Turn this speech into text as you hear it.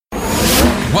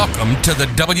Welcome to the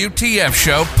WTF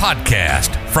Show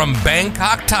podcast from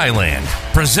Bangkok, Thailand.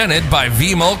 Presented by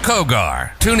Vimal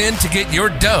Kogar. Tune in to get your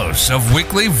dose of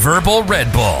weekly verbal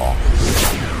Red Bull.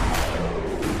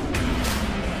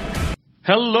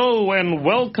 Hello and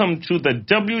welcome to the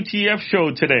WTF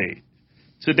Show today.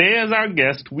 Today as our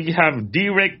guest, we have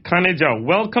Direk Kaneja.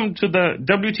 Welcome to the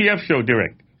WTF Show,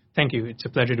 Direk. Thank you. It's a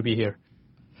pleasure to be here.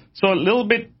 So a little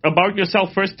bit about yourself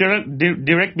first,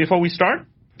 Direk, before we start.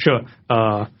 Sure.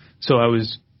 I'm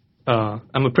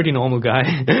a pretty normal guy.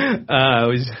 I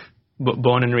was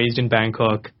born and raised in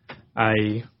Bangkok.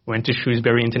 I went to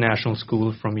Shrewsbury International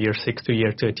School from year 6 to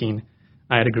year 13.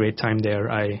 I had a great time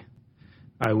there. I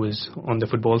was on the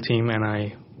football team and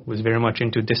I was very much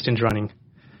into distance running.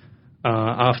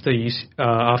 After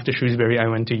Shrewsbury, I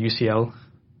went to UCL.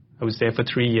 I was there for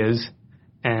 3 years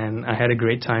and I had a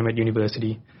great time at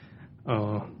university.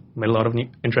 Met a lot of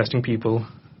interesting people.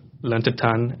 Learned a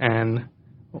ton, and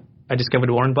I discovered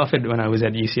Warren Buffett when I was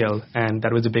at UCL, and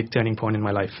that was a big turning point in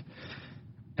my life.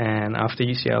 And after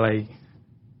UCL,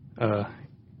 I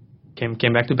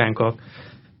came back to Bangkok.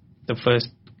 The first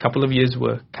couple of years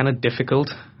were kind of difficult.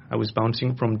 I was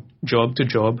bouncing from job to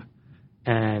job,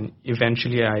 and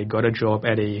eventually I got a job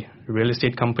at a real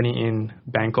estate company in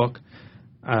Bangkok.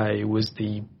 I was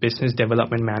the business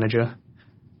development manager.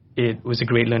 It was a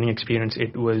great learning experience.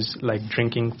 It was like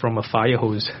drinking from a fire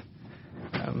hose.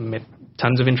 Met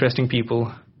tons of interesting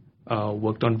people,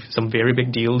 worked on some very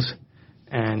big deals,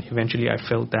 and eventually I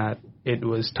felt that it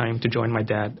was time to join my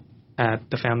dad at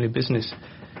the family business.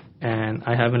 And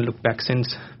I haven't looked back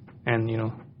since. And,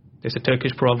 there's a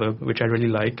Turkish proverb, which I really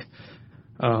like.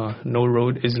 No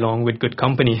road is long with good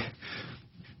company.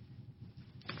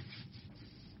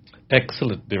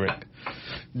 Excellent, Direk.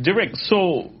 Direk,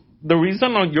 so the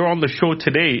reason you're on the show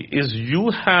today is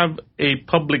you have a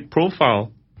public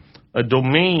profile, a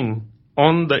domain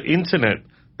on the internet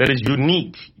that is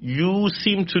unique. You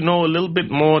seem to know a little bit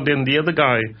more than the other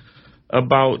guy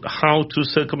about how to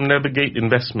circumnavigate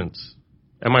investments.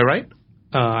 Am I right?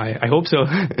 I hope so.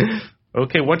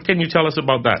 Okay, what can you tell us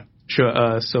about that?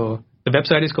 Sure. So the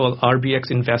website is called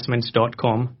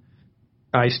rbxinvestments.com.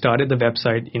 I started the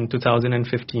website in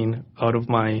 2015 out of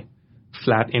my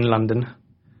flat in London.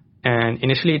 And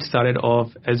initially it started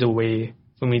off as a way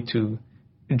for me to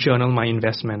journal my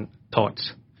investment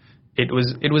thoughts. It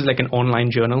was like an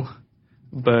online journal,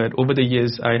 but over the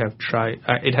years I have tried.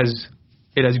 It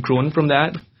has grown from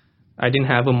that. I didn't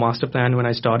have a master plan when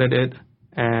I started it,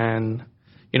 and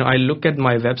I look at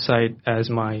my website as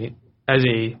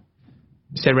a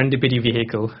serendipity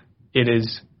vehicle. It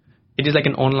is like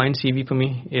an online CV for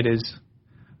me. It is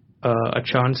a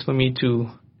chance for me to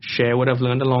share what I've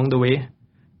learned along the way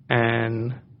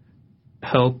and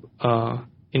help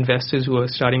investors who are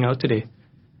starting out today.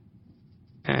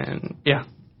 And yeah.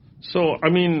 So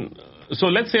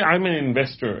let's say I'm an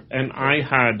investor and I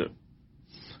had,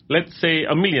 let's say,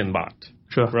 $1 million baht.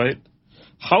 Sure. Right?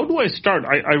 How do I start?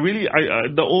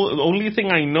 The only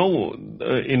thing I know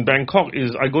in Bangkok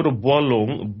is I go to Bua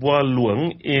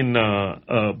Luang in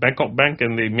Bangkok Bank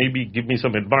and they maybe give me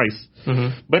some advice.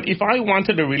 Mm-hmm. But if I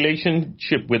wanted a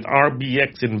relationship with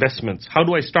RBX Investments, how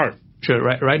do I start? Sure.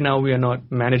 Right now we are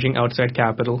not managing outside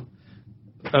capital.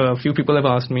 A few people have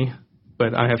asked me,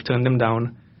 but I have turned them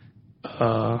down.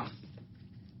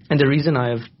 And the reason I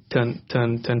have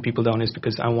turned people down is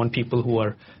because I want people who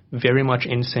are very much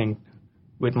in sync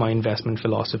with my investment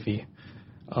philosophy.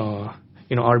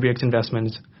 RBX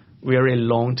Investments, we are a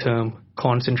long-term,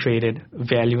 concentrated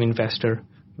value investor.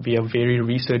 We are very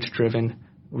research-driven.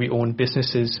 We own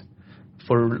businesses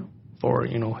for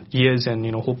years and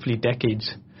hopefully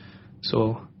decades.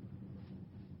 So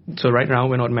right now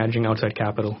we're not managing outside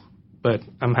capital, but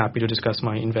I'm happy to discuss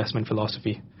my investment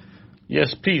philosophy.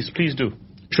 Yes, please do.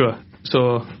 Sure.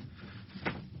 So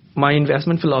my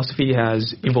investment philosophy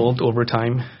has evolved over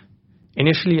time.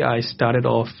 Initially, I started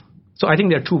off. So I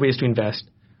think there are two ways to invest.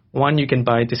 One, you can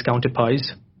buy discounted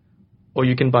pies, or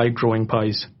you can buy growing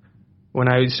pies. When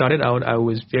I started out, I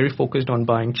was very focused on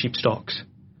buying cheap stocks,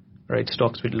 right?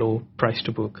 Stocks with low price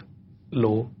to book,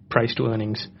 low price to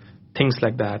earnings, things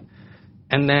like that.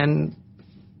 And then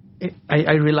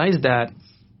I realized that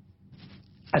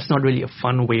that's not really a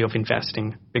fun way of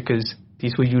investing because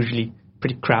these were usually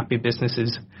pretty crappy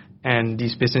businesses, and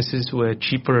these businesses were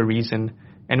cheap for a reason.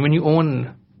 And when you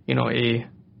own, a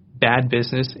bad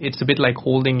business, it's a bit like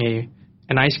holding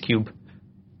an ice cube,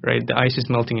 right? The ice is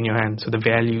melting in your hand, so the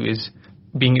value is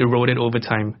being eroded over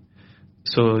time.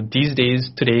 So these days,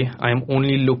 today, I'm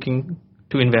only looking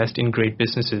to invest in great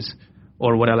businesses,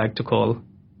 or what I like to call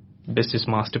business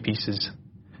masterpieces.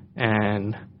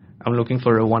 And I'm looking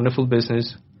for a wonderful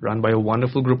business run by a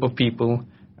wonderful group of people,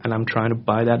 and I'm trying to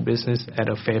buy that business at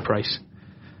a fair price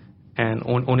and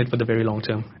own it for the very long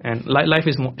term. And life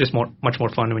is much more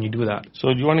fun when you do that.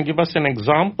 So do you want to give us an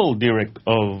example, Derek,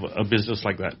 of a business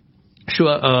like that?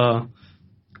 Sure.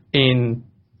 In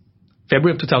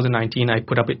February of 2019, I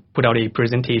put out a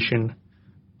presentation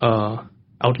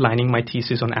outlining my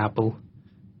thesis on Apple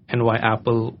and why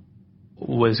Apple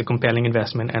was a compelling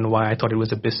investment and why I thought it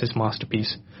was a business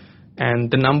masterpiece. And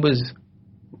the numbers,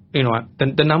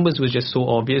 the numbers was just so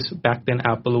obvious. Back then,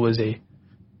 Apple was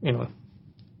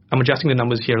I'm adjusting the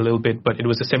numbers here a little bit, but it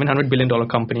was a $700 billion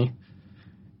company.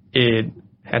 It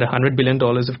had $100 billion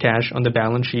of cash on the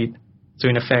balance sheet. So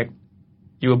in effect,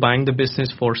 you were buying the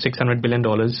business for $600 billion,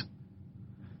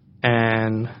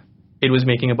 and it was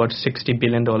making about $60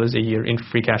 billion a year in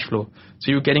free cash flow.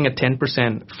 So you're getting a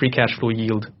 10% free cash flow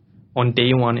yield on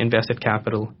day one invested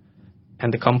capital.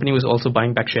 And the company was also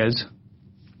buying back shares,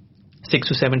 6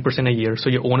 to 7% a year. So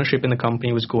your ownership in the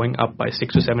company was going up by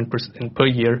 6 to 7% per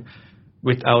year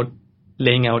without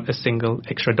laying out a single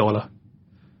extra dollar.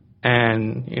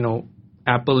 And,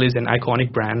 Apple is an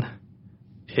iconic brand.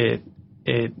 There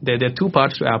are two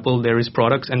parts to Apple. There is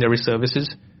products and there is services.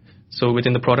 So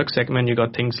within the product segment, you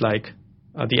got things like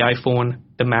the iPhone,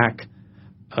 the Mac,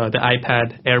 the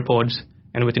iPad, AirPods,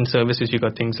 and within services, you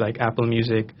got things like Apple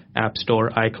Music, App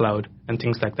Store, iCloud, and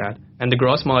things like that. And the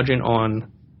gross margin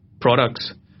on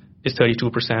products is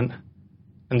 32%,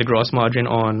 and the gross margin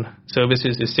on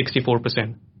services is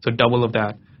 64%, so double of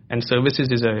that. And services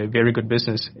is a very good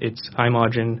business. It's high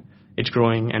margin, it's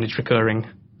growing, and it's recurring.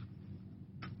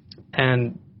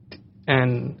 And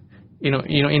in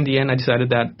the end, I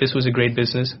decided that this was a great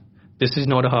business. This is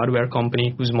not a hardware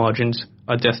company whose margins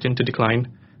are destined to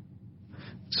decline.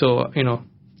 So, I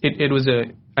think it was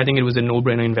a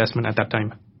no-brainer investment at that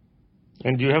time.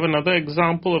 And do you have another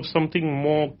example of something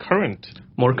more current?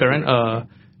 More current?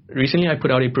 Recently, I put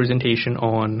out a presentation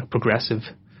on Progressive,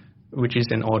 which is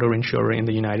an auto insurer in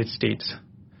the United States.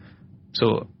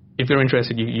 So if you're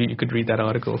interested, you could read that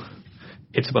article.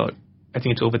 I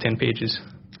think it's over 10 pages.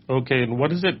 Okay, and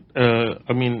what is it,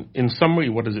 in summary,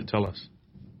 what does it tell us?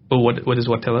 Oh, what does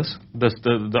what tell us?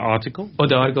 The article? Oh,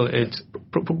 the article, it's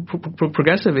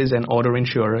Progressive is an auto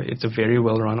insurer. It's a very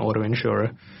well-run auto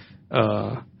insurer.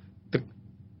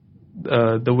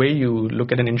 The way you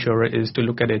look at an insurer is to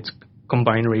look at its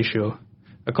combined ratio.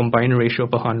 A combined ratio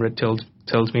of 100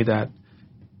 tells me that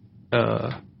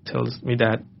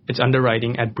it's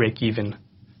underwriting at break even.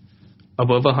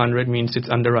 Above 100 means it's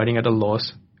underwriting at a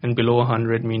loss, and below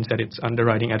 100 means that it's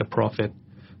underwriting at a profit.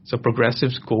 So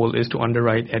Progressive's goal is to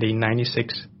underwrite at a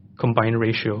 96 combined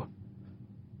ratio.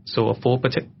 So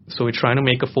it's trying to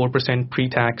make a 4%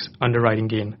 pre-tax underwriting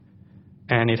gain,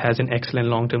 and it has an excellent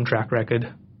long-term track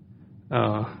record.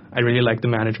 I really like the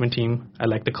management team. I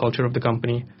like the culture of the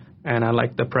company, and I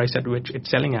like the price at which it's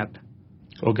selling at.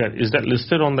 Okay, is that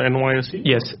listed on the NYSE?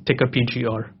 Yes, ticker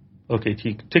PGR. Okay,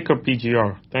 ticker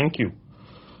PGR. Thank you.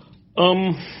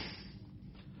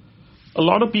 A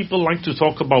lot of people like to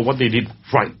talk about what they did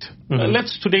right. Mm-hmm.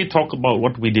 Let's today talk about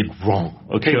what we did wrong.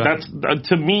 Okay, sure. That's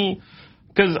to me,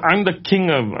 because I'm the king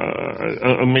of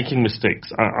making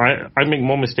mistakes. I make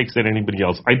more mistakes than anybody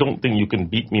else. I don't think you can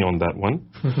beat me on that one.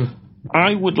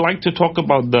 I would like to talk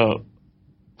about the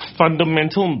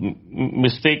fundamental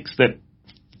mistakes that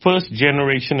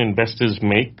first-generation investors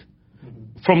make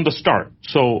from the start.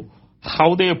 So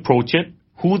how they approach it,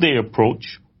 who they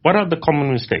approach, what are the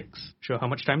common mistakes? Sure. How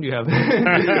much time do you have?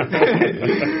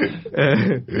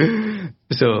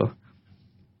 So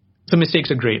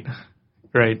mistakes are great,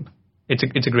 right?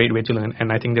 It's a great way to learn,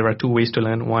 and I think there are two ways to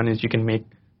learn. One is you can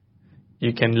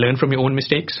learn from your own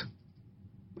mistakes,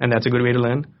 and that's a good way to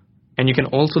learn. And you can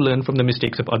also learn from the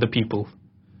mistakes of other people.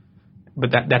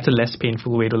 But that's a less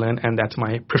painful way to learn, and that's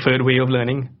my preferred way of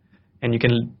learning. And you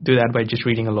can do that by just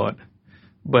reading a lot.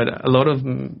 But a lot of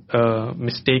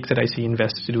mistakes that I see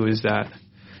investors do is that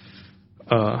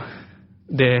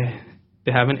they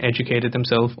haven't educated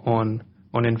themselves on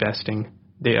investing.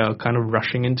 They are kind of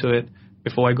rushing into it.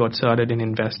 Before I got started in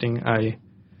investing, I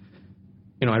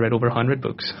read over 100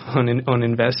 books on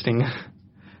investing,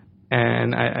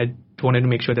 and I wanted to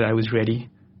make sure that I was ready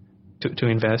to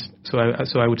invest. So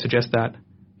I would suggest that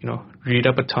read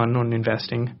up a ton on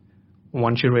investing.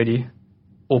 Once you're ready,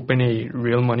 open a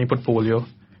real money portfolio,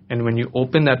 and when you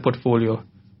open that portfolio,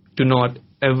 do not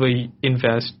ever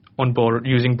invest on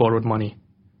using borrowed money.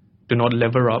 Do not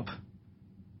lever up.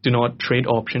 Do not trade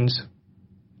options.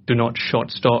 Do not short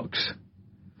stocks.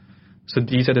 So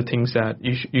these are the things that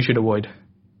you should avoid.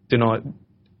 Do not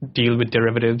deal with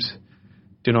derivatives.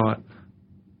 Do not,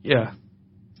 yeah.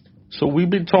 So we've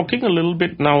been talking a little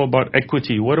bit now about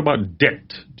equity. What about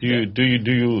debt? Do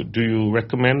you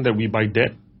recommend that we buy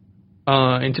debt?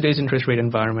 In today's interest rate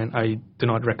environment, I do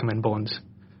not recommend bonds.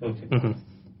 Okay. Mm-hmm.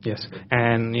 Yes,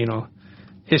 and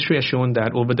history has shown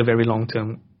that over the very long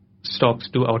term, stocks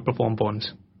do outperform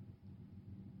bonds.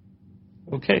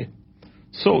 Okay.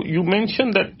 So you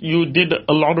mentioned that you did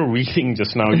a lot of reading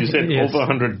just now. You said Yes. over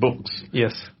 100 books.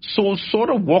 Yes. So sort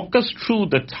of walk us through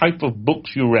the type of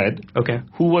books you read. Okay.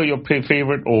 Who were your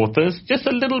favorite authors? Just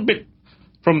a little bit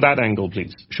from that angle,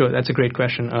 please. Sure, that's a great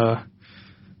question.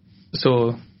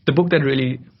 So the book that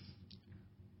really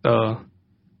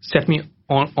set me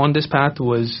on this path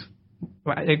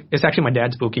it's actually my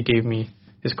dad's book. He gave me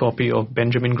his copy of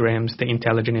Benjamin Graham's The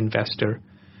Intelligent Investor.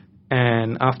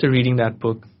 And after reading that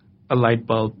book, a light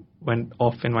bulb went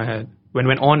on in my head.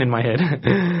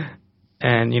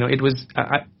 And it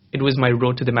was my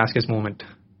road to Damascus moment.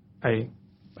 I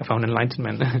found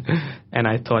enlightenment, and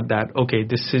I thought that, okay,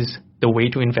 this is the way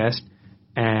to invest,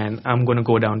 and I'm going to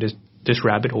go down this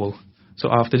rabbit hole. So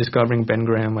after discovering Ben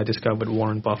Graham, I discovered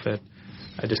Warren Buffett.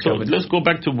 So let's go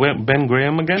back to Ben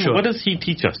Graham again. Sure. What does he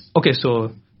teach us? Okay,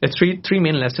 so there's three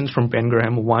main lessons from Ben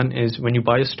Graham. One is when you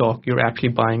buy a stock, you're actually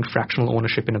buying fractional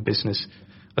ownership in a business.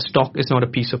 A stock is not a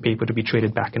piece of paper to be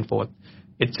traded back and forth.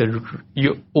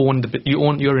 You're an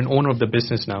owner of the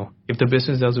business now. If the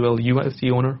business does well, you as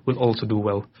the owner will also do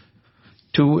well.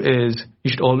 Two is you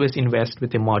should always invest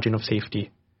with a margin of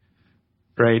safety,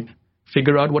 right?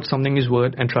 Figure out what something is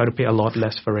worth and try to pay a lot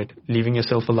less for it, leaving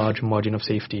yourself a large margin of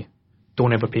safety.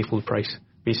 Don't ever pay full price,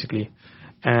 basically.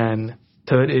 And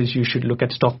third is you should look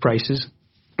at stock prices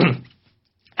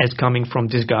as coming from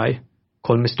this guy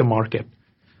called Mr. Market.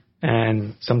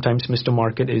 And sometimes Mr.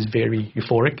 Market is very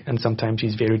euphoric, and sometimes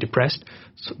he's very depressed.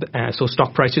 So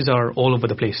stock prices are all over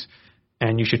the place,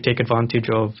 and you should take advantage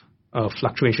of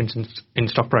fluctuations in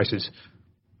stock prices.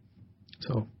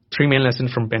 So 3 main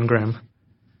lessons from Ben Graham.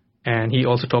 And he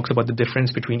also talks about the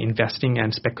difference between investing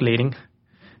and speculating.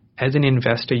 As an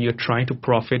investor, you're trying to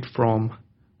profit from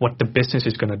what the business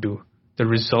is going to do, the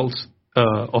results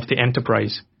of the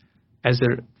enterprise. As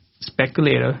a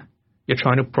speculator, you're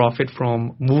trying to profit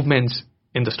from movements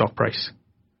in the stock price.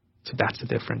 So that's the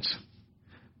difference.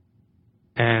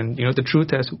 And, the true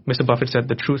test, Mr. Buffett said,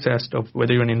 the true test of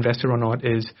whether you're an investor or not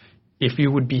is if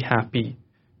you would be happy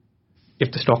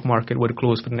if the stock market were to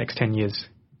close for the next 10 years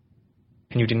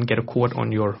and you didn't get a quote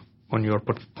on your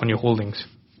holdings.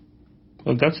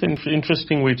 Well, that's an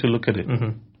interesting way to look at it.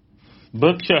 Mm-hmm.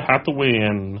 Berkshire Hathaway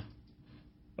and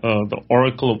the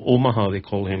Oracle of Omaha, they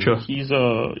call him. Sure.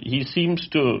 He seems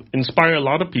to inspire a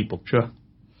lot of people. Sure.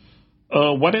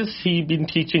 What has he been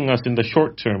teaching us in the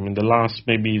short term, in the last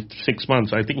maybe 6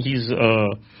 months? I think he's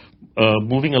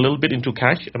moving a little bit into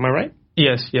cash. Am I right?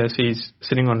 Yes. He's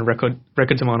sitting on a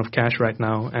records amount of cash right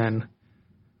now. And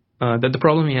the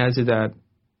problem he has is that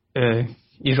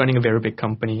he's running a very big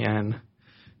company, and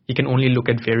he can only look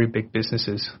at very big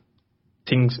businesses.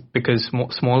 Because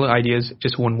smaller ideas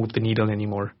just won't move the needle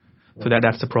anymore. So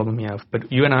that's the problem we have.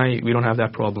 But you and I, we don't have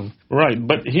that problem. Right.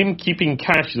 But him keeping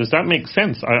cash, does that make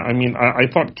sense? I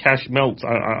thought cash melts.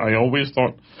 I always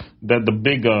thought that the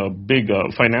big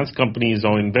finance companies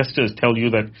or investors tell you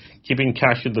that keeping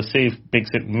cash in the safe makes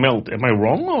it melt. Am I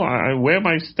wrong, or where am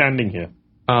I standing here?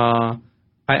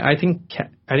 I think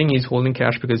he's holding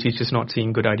cash because he's just not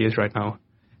seeing good ideas right now.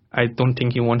 I don't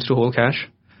think he wants to hold cash.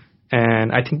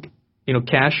 And I think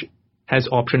cash has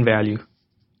option value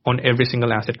on every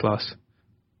single asset class.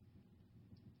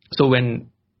 So when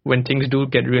things do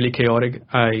get really chaotic,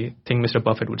 I think Mr.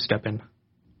 Buffett would step in.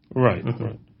 Right, mm-hmm.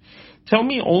 Right. Tell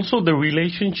me also the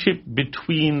relationship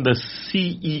between the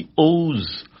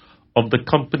CEOs of the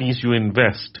companies you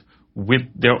invest with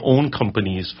their own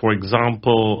companies. For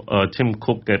example, Tim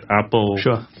Cook at Apple.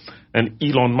 Sure. And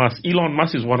Elon Musk. Elon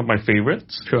Musk is one of my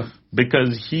favorites. Sure.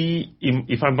 Because he,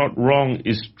 if I'm not wrong,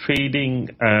 is trading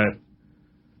at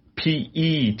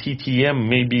PE, TTM,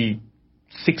 maybe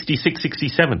 66,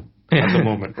 67 at the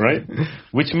moment, right?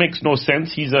 Which makes no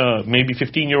sense. He's a maybe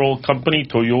 15-year-old company.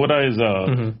 Toyota is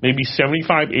a maybe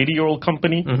 75, 80-year-old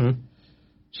company. Mm-hmm.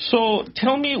 So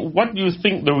tell me what you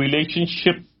think the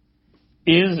relationship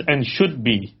is and should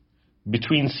be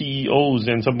between CEOs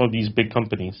and some of these big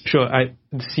companies. Sure.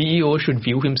 The CEO should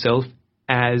view himself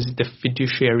as the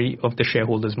fiduciary of the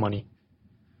shareholders' money.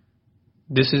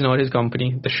 This is not his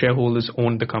company. The shareholders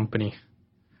own the company.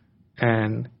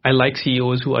 And I like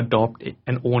CEOs who adopt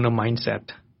an owner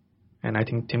mindset. And I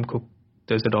think Tim Cook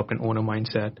does adopt an owner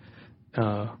mindset.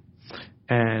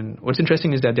 And what's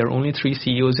interesting is that there are only 3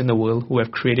 CEOs in the world who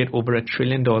have created over $1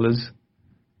 trillion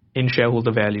in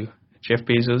shareholder value. Jeff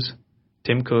Bezos,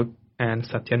 Tim Cook, and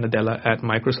Satya Nadella at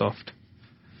Microsoft.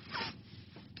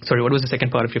 Sorry, what was the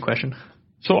second part of your question?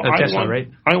 So Tesla, right?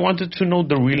 I wanted to know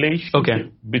the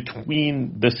relationship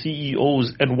between the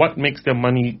CEOs and what makes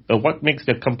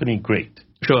their company great.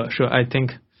 Sure. I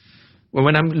think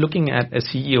when I'm looking at a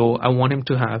CEO,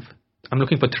 I'm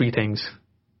looking for three things.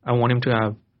 I want him to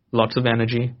have lots of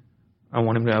energy, I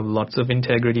want him to have lots of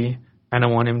integrity, and I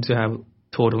want him to have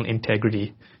total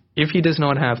integrity. If he does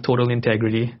not have total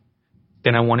integrity,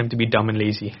 then I want him to be dumb and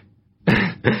lazy.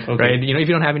 Okay. Right? If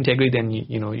you don't have integrity, then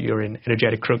you're an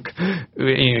energetic crook.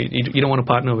 You don't want to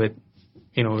partner with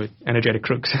energetic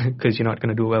crooks because you're not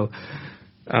going to do well.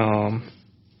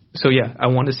 So yeah, I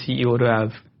want a CEO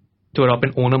to adopt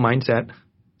an owner mindset.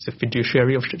 It's a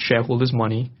fiduciary of shareholders'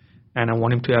 money, and I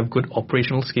want him to have good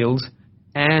operational skills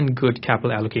and good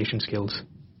capital allocation skills.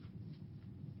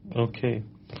 Okay,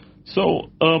 so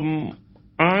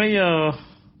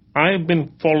I've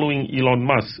been following Elon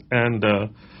Musk, and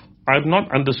I've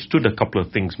not understood a couple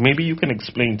of things. Maybe you can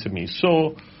explain to me.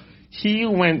 So he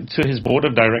went to his board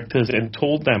of directors and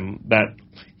told them that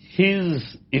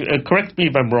correct me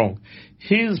if I'm wrong,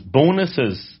 his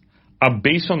bonuses are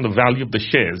based on the value of the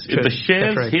shares. If the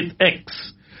shares hit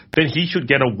X, then he should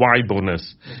get a Y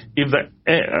bonus. If the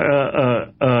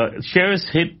shares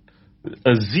hit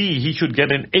a Z, he should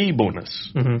get an A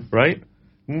bonus, right?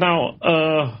 Now,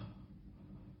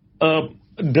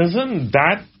 doesn't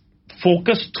that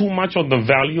focus too much on the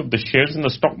value of the shares in the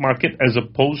stock market as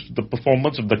opposed to the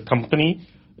performance of the company,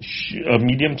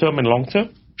 medium term and long term?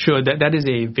 Sure, that is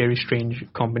a very strange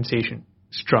compensation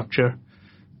structure.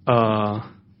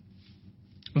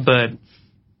 But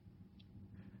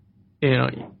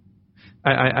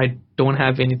I don't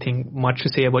have anything much to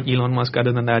say about Elon Musk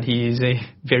other than that he is a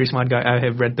very smart guy. I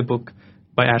have read the book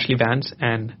by Ashley Vance,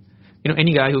 and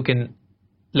any guy who can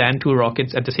land two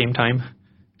rockets at the same time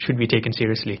should be taken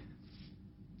seriously.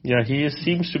 Yeah, he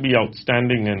seems to be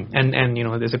outstanding, and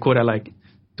there's a quote I like: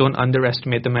 "Don't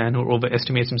underestimate the man who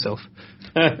overestimates himself."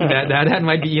 that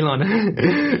might be Elon.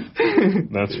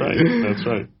 That's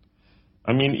right.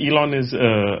 I mean, Elon is.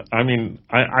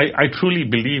 I truly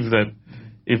believe that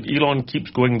if Elon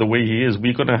keeps going the way he is,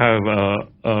 we're going to have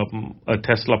a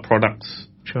Tesla products,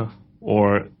 sure,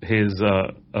 or his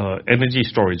energy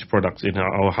storage products in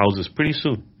our houses pretty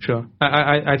soon. Sure,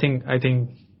 I think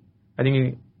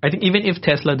even if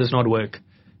Tesla does not work,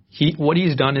 what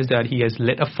he's done is that he has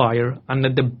lit a fire under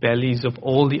the bellies of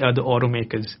all the other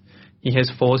automakers. He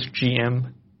has forced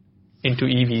GM into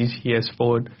EVs. He has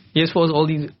forced all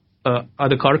these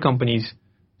other car companies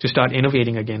to start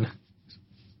innovating again.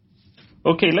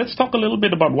 Okay, let's talk a little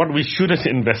bit about what we shouldn't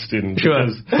invest in. Sure.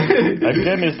 Because,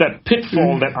 again, it's that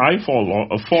pitfall that I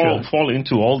fall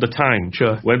into all the time.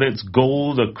 Sure. Whether it's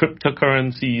gold or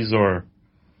cryptocurrencies or...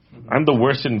 I'm the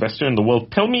worst investor in the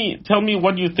world. Tell me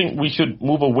what you think we should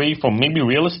move away from. Maybe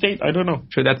real estate? I don't know.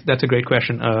 Sure, that's a great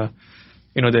question.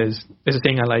 There's a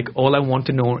thing I like. All I want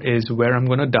to know is where I'm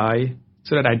going to die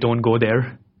so that I don't go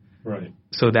there. Right.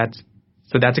 So that's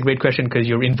a great question because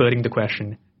you're inverting the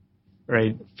question,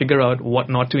 right? Figure out what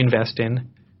not to invest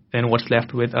in, then what's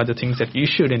left with other things that you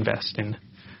should invest in.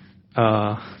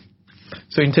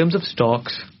 So in terms of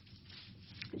stocks,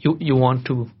 you want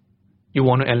to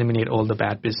eliminate all the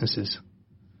bad businesses.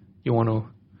 You want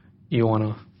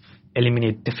to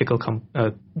eliminate difficult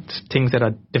things that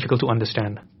are difficult to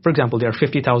understand. For example, there are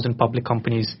 50,000 public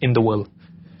companies in the world.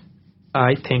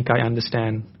 I think I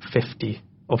understand 50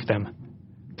 of them.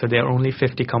 So there are only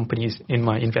 50 companies in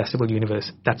my investable universe.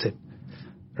 That's it,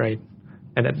 right?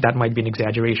 And that might be an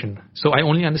exaggeration. So I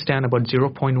only understand about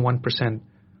 0.1%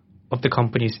 of the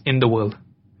companies in the world,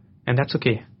 and that's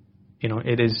okay.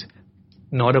 It is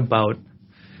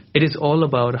all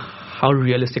about how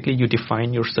realistically you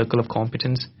define your circle of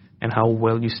competence and how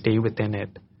well you stay within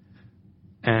it.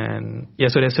 And yeah,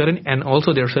 so there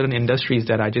are certain industries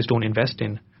that I just don't invest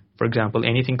in. For example,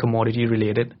 anything commodity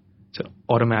related, so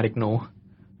automatic no,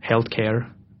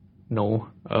 healthcare no,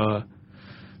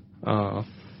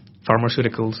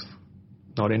 pharmaceuticals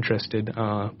not interested,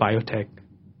 biotech,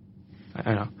 I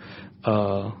don't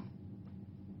know.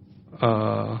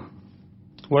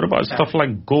 What about stuff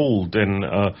like gold? And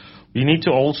we need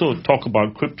to also talk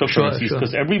about cryptocurrencies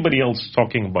because everybody else is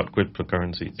talking about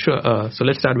cryptocurrencies. Sure. So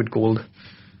let's start with gold.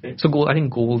 Okay. So I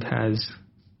think gold has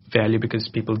value because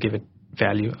people give it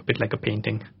value, a bit like a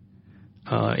painting.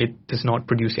 It does not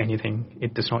produce anything.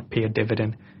 It does not pay a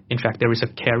dividend. In fact, there is a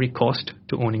carry cost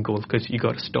to owning gold because you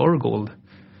got to store gold.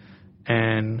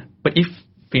 But if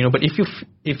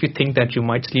you think that you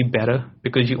might sleep better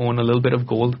because you own a little bit of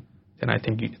gold, then I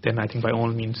think by all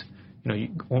means, you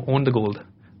own the gold.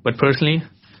 But personally,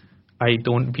 I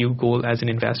don't view gold as an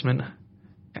investment.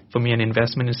 For me, an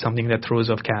investment is something that throws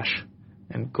off cash,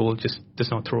 and gold just does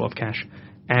not throw off cash.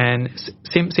 And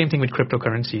same thing with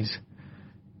cryptocurrencies.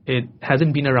 It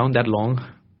hasn't been around that long,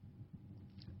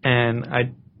 and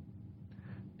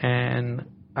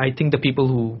I think the people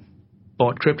who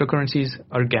bought cryptocurrencies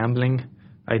are gambling.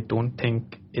 I don't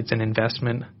think it's an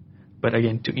investment, but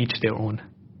again, to each their own.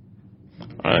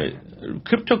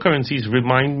 Cryptocurrencies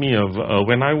remind me of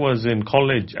when I was in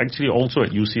college, actually also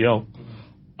at UCL.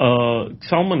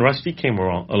 Salman Rushdie came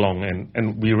along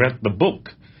and we read the book,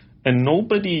 and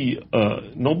nobody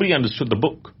understood the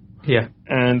book. Yeah.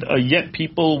 And yet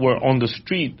people were on the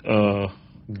street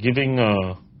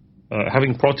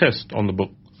having protest on the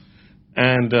book.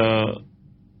 And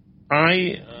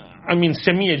I mean,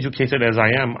 semi-educated as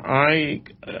I am, I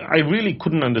really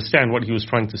couldn't understand what he was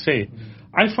trying to say.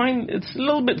 I find it's a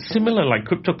little bit similar like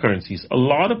cryptocurrencies. A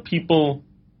lot of people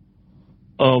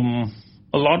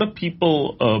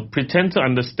pretend to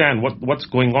understand what's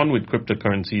going on with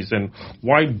cryptocurrencies and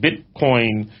why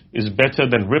Bitcoin is better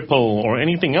than Ripple or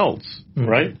anything else,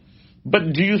 right?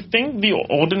 But do you think the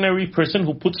ordinary person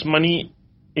who puts money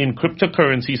in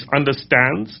cryptocurrencies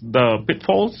understands the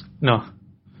pitfalls? No.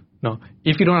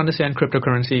 If you don't understand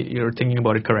cryptocurrency, you're thinking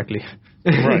about it correctly.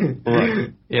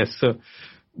 Right. Yes, so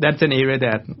that's an area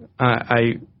that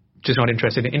I just not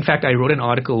interested in. In fact, I wrote an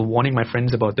article warning my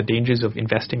friends about the dangers of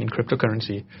investing in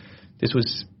cryptocurrency. This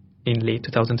was in late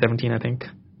 2017, I think.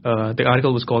 The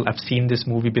article was called "I've Seen This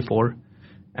Movie Before,"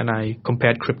 and I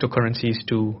compared cryptocurrencies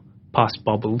to past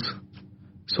bubbles.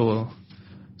 Bubbles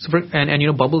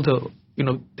are,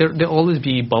 there always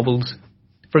be bubbles.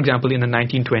 For example, in the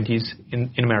 1920s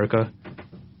in America,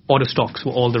 auto stocks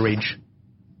were all the rage.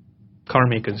 Car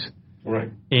makers.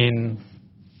 Right. In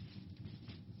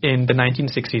the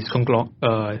 1960s,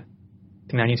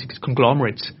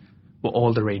 conglomerates were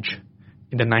all the rage.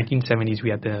 In the 1970s,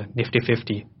 we had the Nifty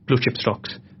 50, blue chip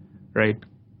stocks, right?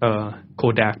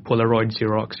 Kodak, Polaroid,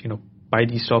 Xerox, buy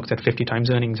these stocks at 50 times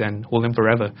earnings and hold them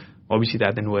forever. Obviously,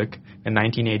 that didn't work. In the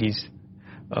 1980s,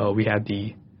 we had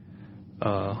the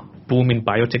boom in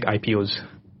biotech IPOs.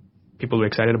 People were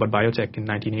excited about biotech in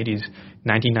 1980s.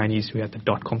 1990s, we had the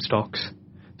dot-com stocks.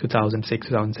 2006,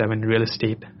 2007, real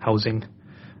estate, housing.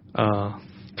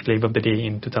 Flavor of the day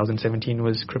in 2017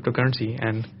 was cryptocurrency,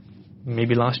 and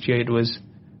maybe last year it was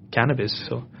cannabis.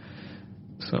 So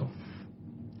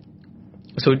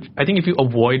I think if you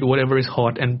avoid whatever is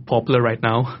hot and popular right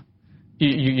now,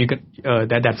 you can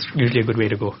that's usually a good way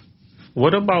to go.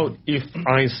 What about if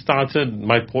I started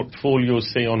my portfolio,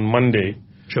 say, on Monday?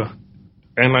 Sure.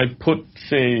 And I put,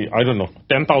 say, I don't know,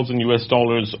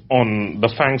 $10,000 on the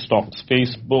FANG stocks,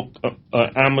 Facebook,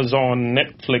 Amazon,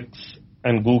 Netflix,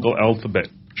 and Google Alphabet.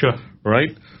 Sure.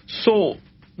 Right? So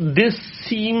this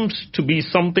seems to be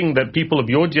something that people of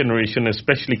your generation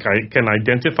especially can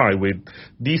identify with.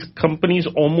 These companies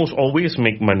almost always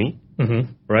make money,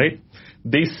 right?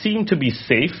 They seem to be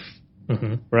safe,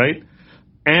 right?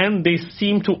 And they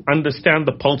seem to understand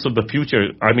the pulse of the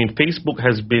future. I mean, Facebook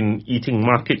has been eating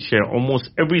market share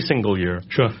almost every single year.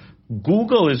 Sure.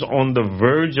 Google is on the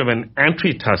verge of an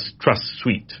antitrust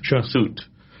suit.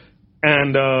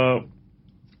 And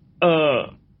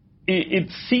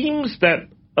it seems that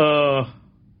a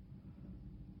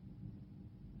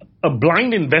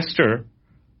blind investor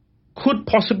could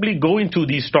possibly go into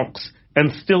these stocks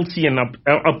and still see an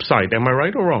upside. Am I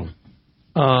right or wrong?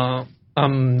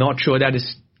 I'm not sure.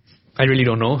 I really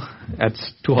don't know.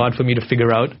 That's too hard for me to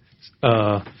figure out.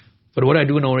 But what I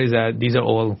do know is that these are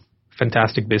all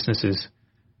fantastic businesses.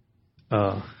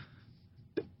 I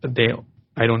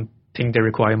don't think they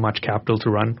require much capital to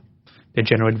run. They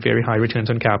generate very high returns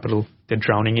on capital. They're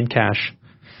drowning in cash,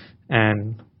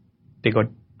 and they got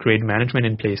great management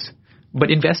in place.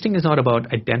 But investing is not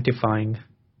about identifying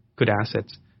good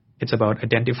assets. It's about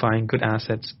identifying good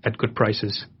assets at good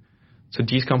prices. So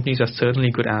these companies are certainly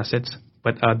good assets,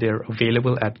 but are they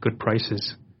available at good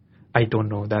prices? I don't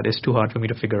know. That is too hard for me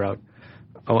to figure out.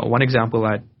 One example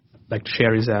I'd like to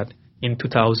share is that in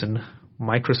 2000,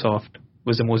 Microsoft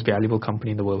was the most valuable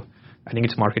company in the world. I think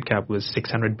its market cap was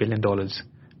 $600 billion,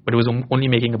 but it was only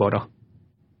making about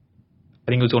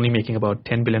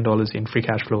 $10 billion in free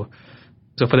cash flow.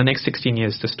 So for the next 16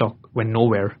 years, the stock went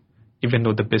nowhere, even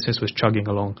though the business was chugging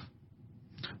along.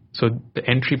 So the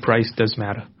entry price does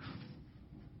matter.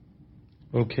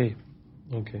 Okay.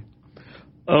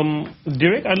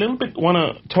 Derek, I a little bit want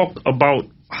to talk about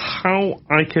how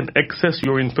I can access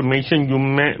your information. You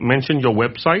mentioned your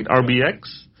website,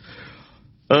 RBX.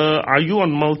 I are you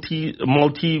on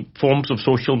multi forms of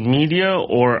social media,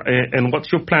 and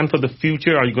what's your plan for the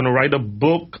future? Are you going to write a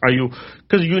book?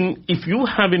 Because if you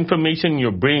have information in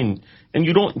your brain and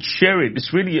you don't share it,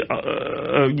 it's really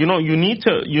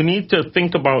you need to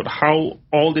think about how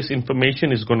all this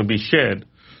information is going to be shared.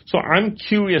 So I'm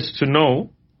curious to know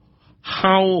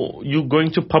how you're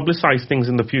going to publicize things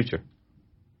in the future.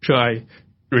 Sure, I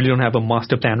really don't have a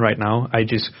master plan right now. I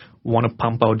just want to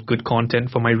pump out good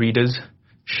content for my readers,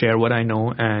 share what I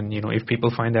know, and if people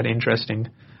find that interesting,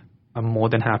 I'm more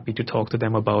than happy to talk to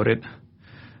them about it.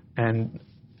 And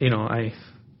I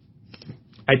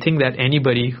think that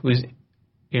anybody who's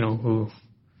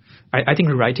I think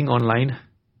writing online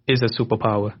is a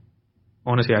superpower.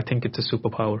 Honestly, I think it's a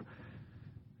superpower.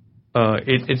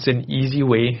 It's an easy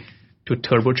way to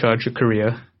turbocharge your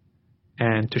career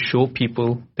and to show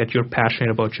people that you're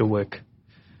passionate about your work.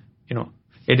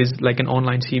 It is like an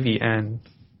online CV, and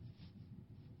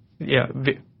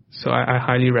so I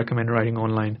highly recommend writing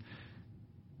online.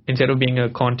 Instead of being a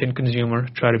content consumer,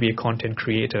 try to be a content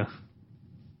creator.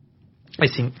 I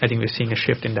think we're seeing a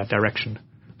shift in that direction.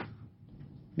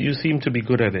 You seem to be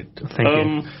good at it. Thank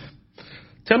you.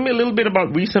 Tell me a little bit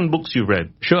about recent books you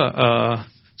read. Sure.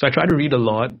 So I try to read a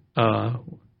lot.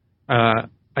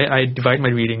 I divide my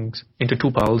readings into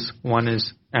two piles. One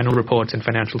is annual reports and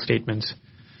financial statements,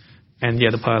 and the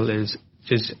other pile is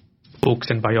just books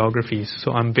and biographies.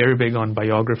 So I'm very big on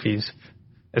biographies,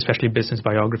 especially business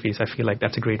biographies. I feel like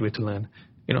that's a great way to learn.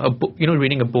 A book.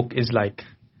 Reading a book is like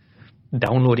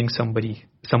downloading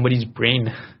somebody's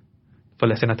brain for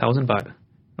less than 1,000 baht.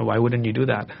 Why wouldn't you do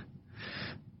that?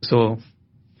 So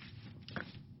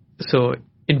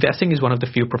investing is one of the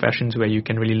few professions where you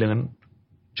can really learn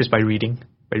just by reading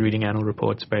annual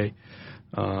reports, and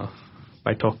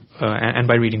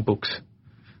by reading books,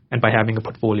 and by having a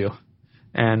portfolio.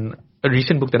 And a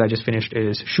recent book that I just finished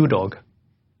is Shoe Dog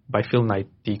by Phil Knight,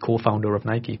 the co-founder of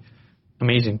Nike.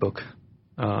 Amazing book.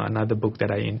 Another book that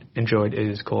I enjoyed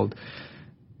is called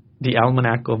The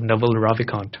Almanac of Naval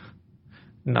Ravikant.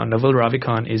 Now, Naval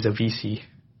Ravikant is a VC.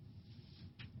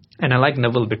 And I like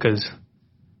Naval because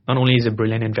not only is he a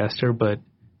brilliant investor, but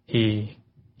he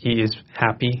is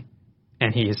happy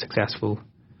and he is successful.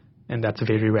 And that's a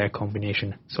very rare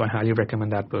combination. So I highly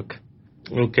recommend that book.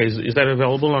 Okay. Is that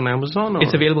available on Amazon? Or?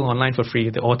 It's available online for free.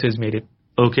 The authors made it.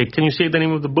 Okay. Can you say the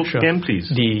name of the book again, please?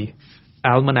 The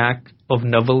Almanac of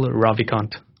Naval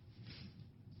Ravikant.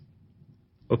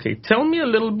 Okay. Tell me a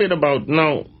little bit about...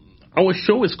 Now, our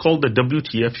show is called the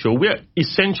WTF Show. We're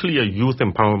essentially a youth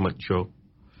empowerment show.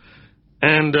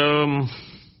 And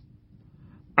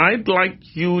I'd like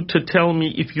you to tell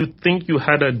me if you think you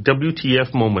had a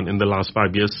WTF moment in the last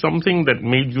 5 years, something that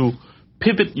made you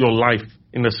pivot your life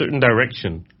in a certain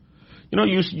direction.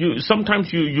 You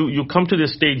sometimes you come to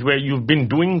this stage where you've been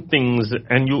doing things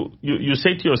and you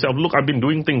say to yourself, look, I've been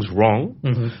doing things wrong.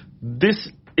 Mm-hmm. This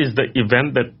is the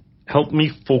event that helped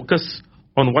me focus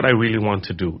on what I really want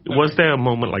to do. Okay. Was there a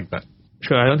moment like that?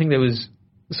 Sure. I don't think there was.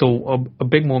 So a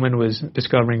big moment was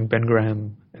discovering Ben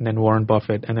Graham and then Warren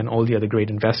Buffett and then all the other great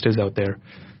investors out there.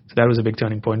 So that was a big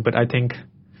turning point. But I think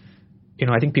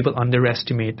people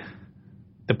underestimate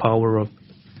the power of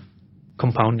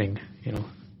compounding,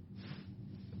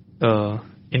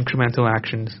 incremental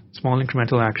actions, small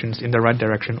incremental actions in the right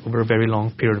direction over a very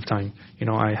long period of time.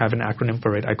 I have an acronym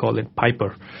for it. I call it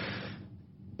PIPER.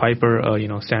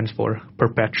 PIPER, stands for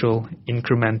Perpetual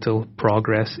Incremental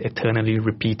Progress, Eternally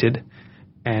Repeated.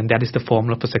 And that is the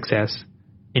formula for success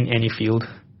in any field.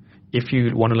 If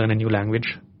you want to learn a new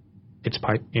language, it's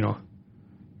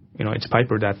it's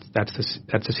PIPER. That's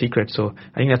the secret. So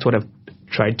I think that's what I've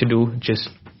tried to do. Just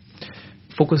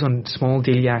focus on small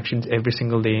daily actions every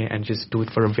single day and just do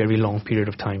it for a very long period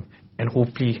of time. And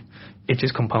hopefully it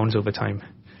just compounds over time.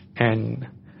 And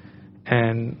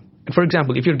for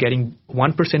example, if you're getting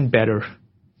 1% better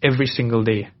every single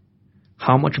day,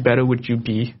 how much better would you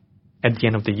be at the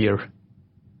end of the year?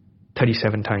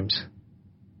 37 times.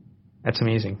 That's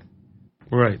amazing.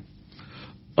 Right.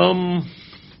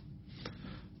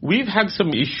 We've had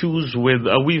some issues with,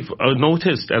 we've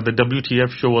noticed at the WTF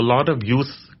show a lot of youth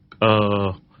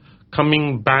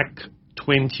coming back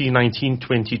 2019,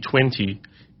 2020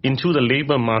 into the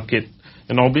labor market.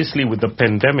 And obviously with the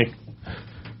pandemic,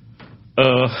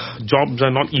 jobs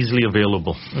are not easily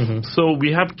available. Mm-hmm. So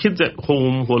we have kids at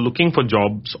home who are looking for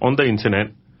jobs on the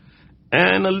internet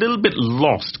and a little bit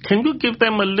lost. Can you give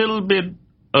them a little bit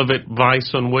of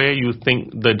advice on where you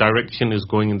think the direction is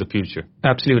going in the future?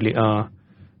 Absolutely.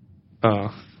 I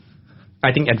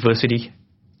think adversity,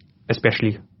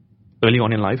 especially early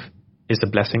on in life, is a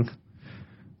blessing.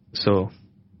 So,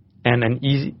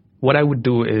 what I would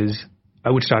do is I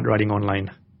would start writing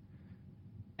online.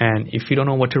 And if you don't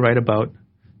know what to write about,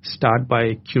 start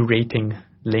by curating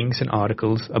links and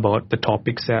articles about the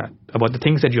about the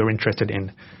things that you're interested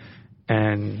in.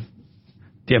 And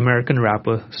the American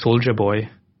rapper Soulja Boy,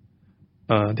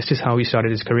 this is how he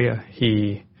started his career.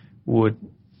 He would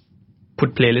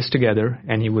put playlists together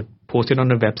and he would post it on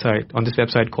this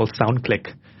website called SoundClick.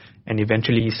 And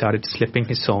eventually he started slipping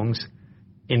his songs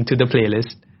into the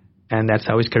playlist, and that's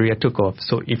how his career took off.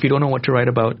 So if you don't know what to write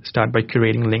about, start by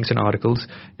curating links and articles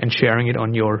and sharing it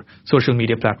on your social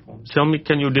media platforms. Tell me,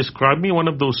 can you describe me one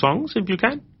of those songs if you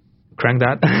can? Crank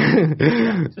That.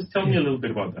 Just tell me a little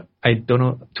bit about that. I don't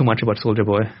know too much about Soulja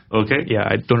Boy. Okay. Yeah,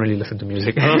 I don't really listen to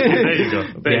music. Okay, there you go.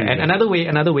 And another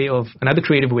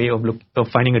creative way of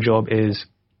finding a job is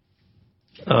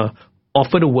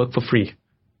offer to work for free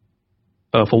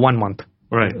for 1 month.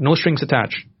 Right. No strings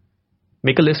attached.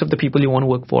 Make a list of the people you want to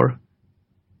work for.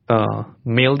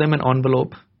 Mail them an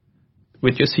envelope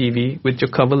with your CV, with your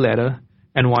cover letter,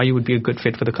 and why you would be a good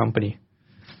fit for the company.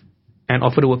 And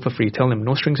offer to work for free. Tell them,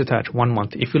 no strings attached, 1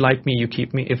 month. If you like me, you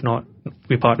keep me. If not,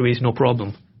 we part ways, no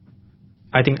problem.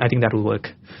 I think that will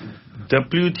work.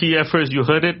 WTFers, you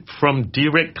heard it from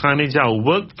Direct Kanijal.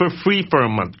 Work for free for a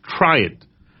month. Try it.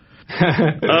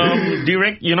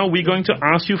 Direct, we're going to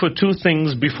ask you for 2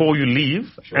 things before you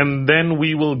leave, sure. And then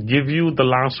we will give you the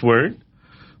last word.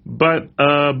 But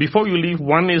before you leave,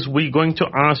 one is we're going to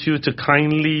ask you to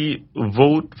kindly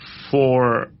vote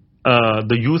for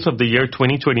the Youth of the Year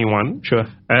 2021 sure.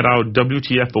 at our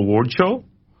WTF award show.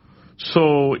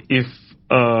 So if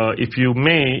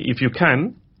you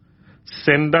can,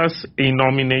 send us a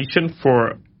nomination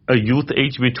for a youth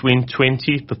age between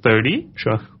 20 to 30.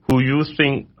 Sure. Who you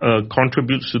think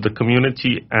contributes to the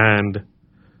community and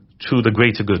to the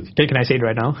greater good. Can I say it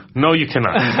right now? No, you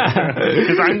cannot.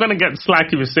 Because I'm going to get slack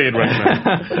if you say it right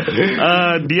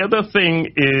now. The other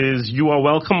thing is you are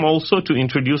welcome also to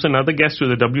introduce another guest to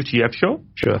the WTF show.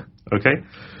 Sure. Okay.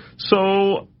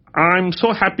 So I'm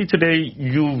so happy today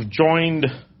you've joined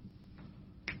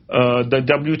the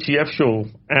WTF show.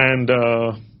 And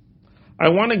I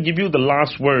want to give you the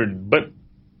last word. But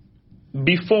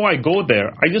before I go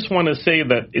there, I just want to say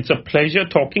that it's a pleasure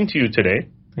talking to you today.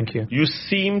 Thank you. You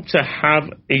seem to have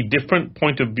a different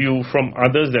point of view from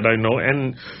others that I know,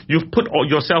 and you've put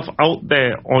yourself out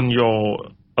there on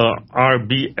your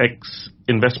RBX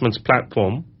Investments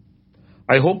platform.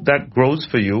 I hope that grows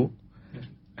for you,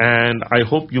 and I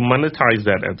hope you monetize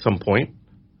that at some point.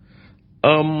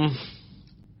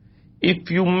 If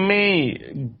you may,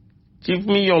 give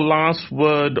me your last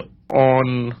word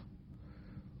on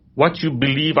what you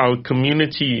believe our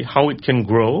community, how it can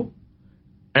grow,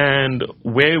 and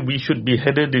where we should be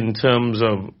headed in terms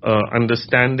of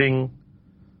understanding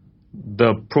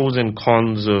the pros and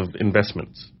cons of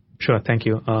investments. Sure, thank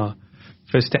you.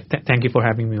 First, thank you for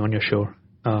having me on your show.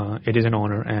 It is an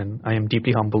honor, and I am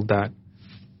deeply humbled that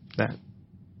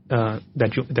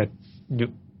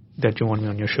you want me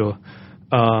on your show.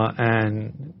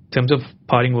 And in terms of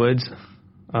parting words,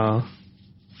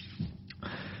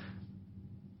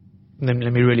 let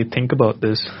me really think about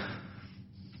this.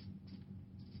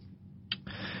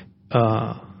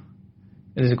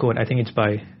 There's a quote, I think it's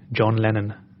by John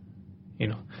Lennon.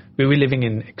 We were living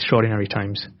in extraordinary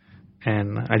times,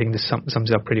 and I think this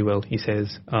sums it up pretty well. He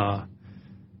says,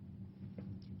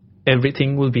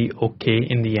 everything will be okay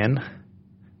in the end.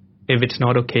 If it's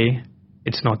not okay,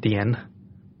 it's not the end.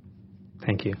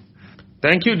 Thank you.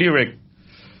 Thank you, Direct.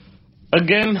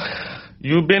 Again,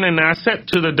 you've been an asset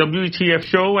to the WTF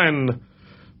show, and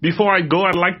before I go,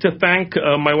 I'd like to thank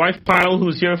my wife, Payal,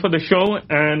 who's here for the show,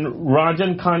 and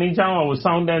Rajan Kanijal, our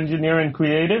sound engineer and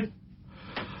creative.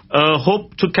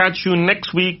 Hope to catch you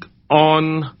next week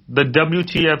on the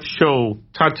WTF show.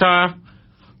 Ta-ta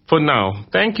for now.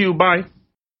 Thank you. Bye.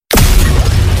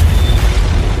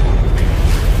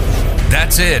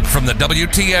 That's it from the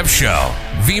WTF show.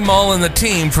 Vimal and the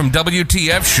team from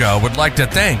WTF show would like to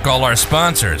thank all our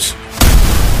sponsors.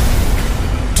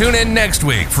 Tune in next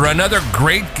week for another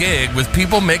great gig with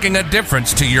people making a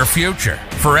difference to your future.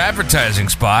 For advertising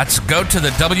spots, go to the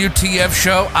WTF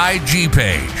Show IG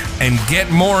page and get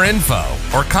more info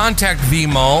or contact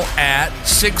Vimal at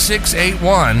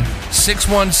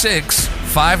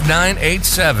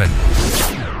 6681-616-5987.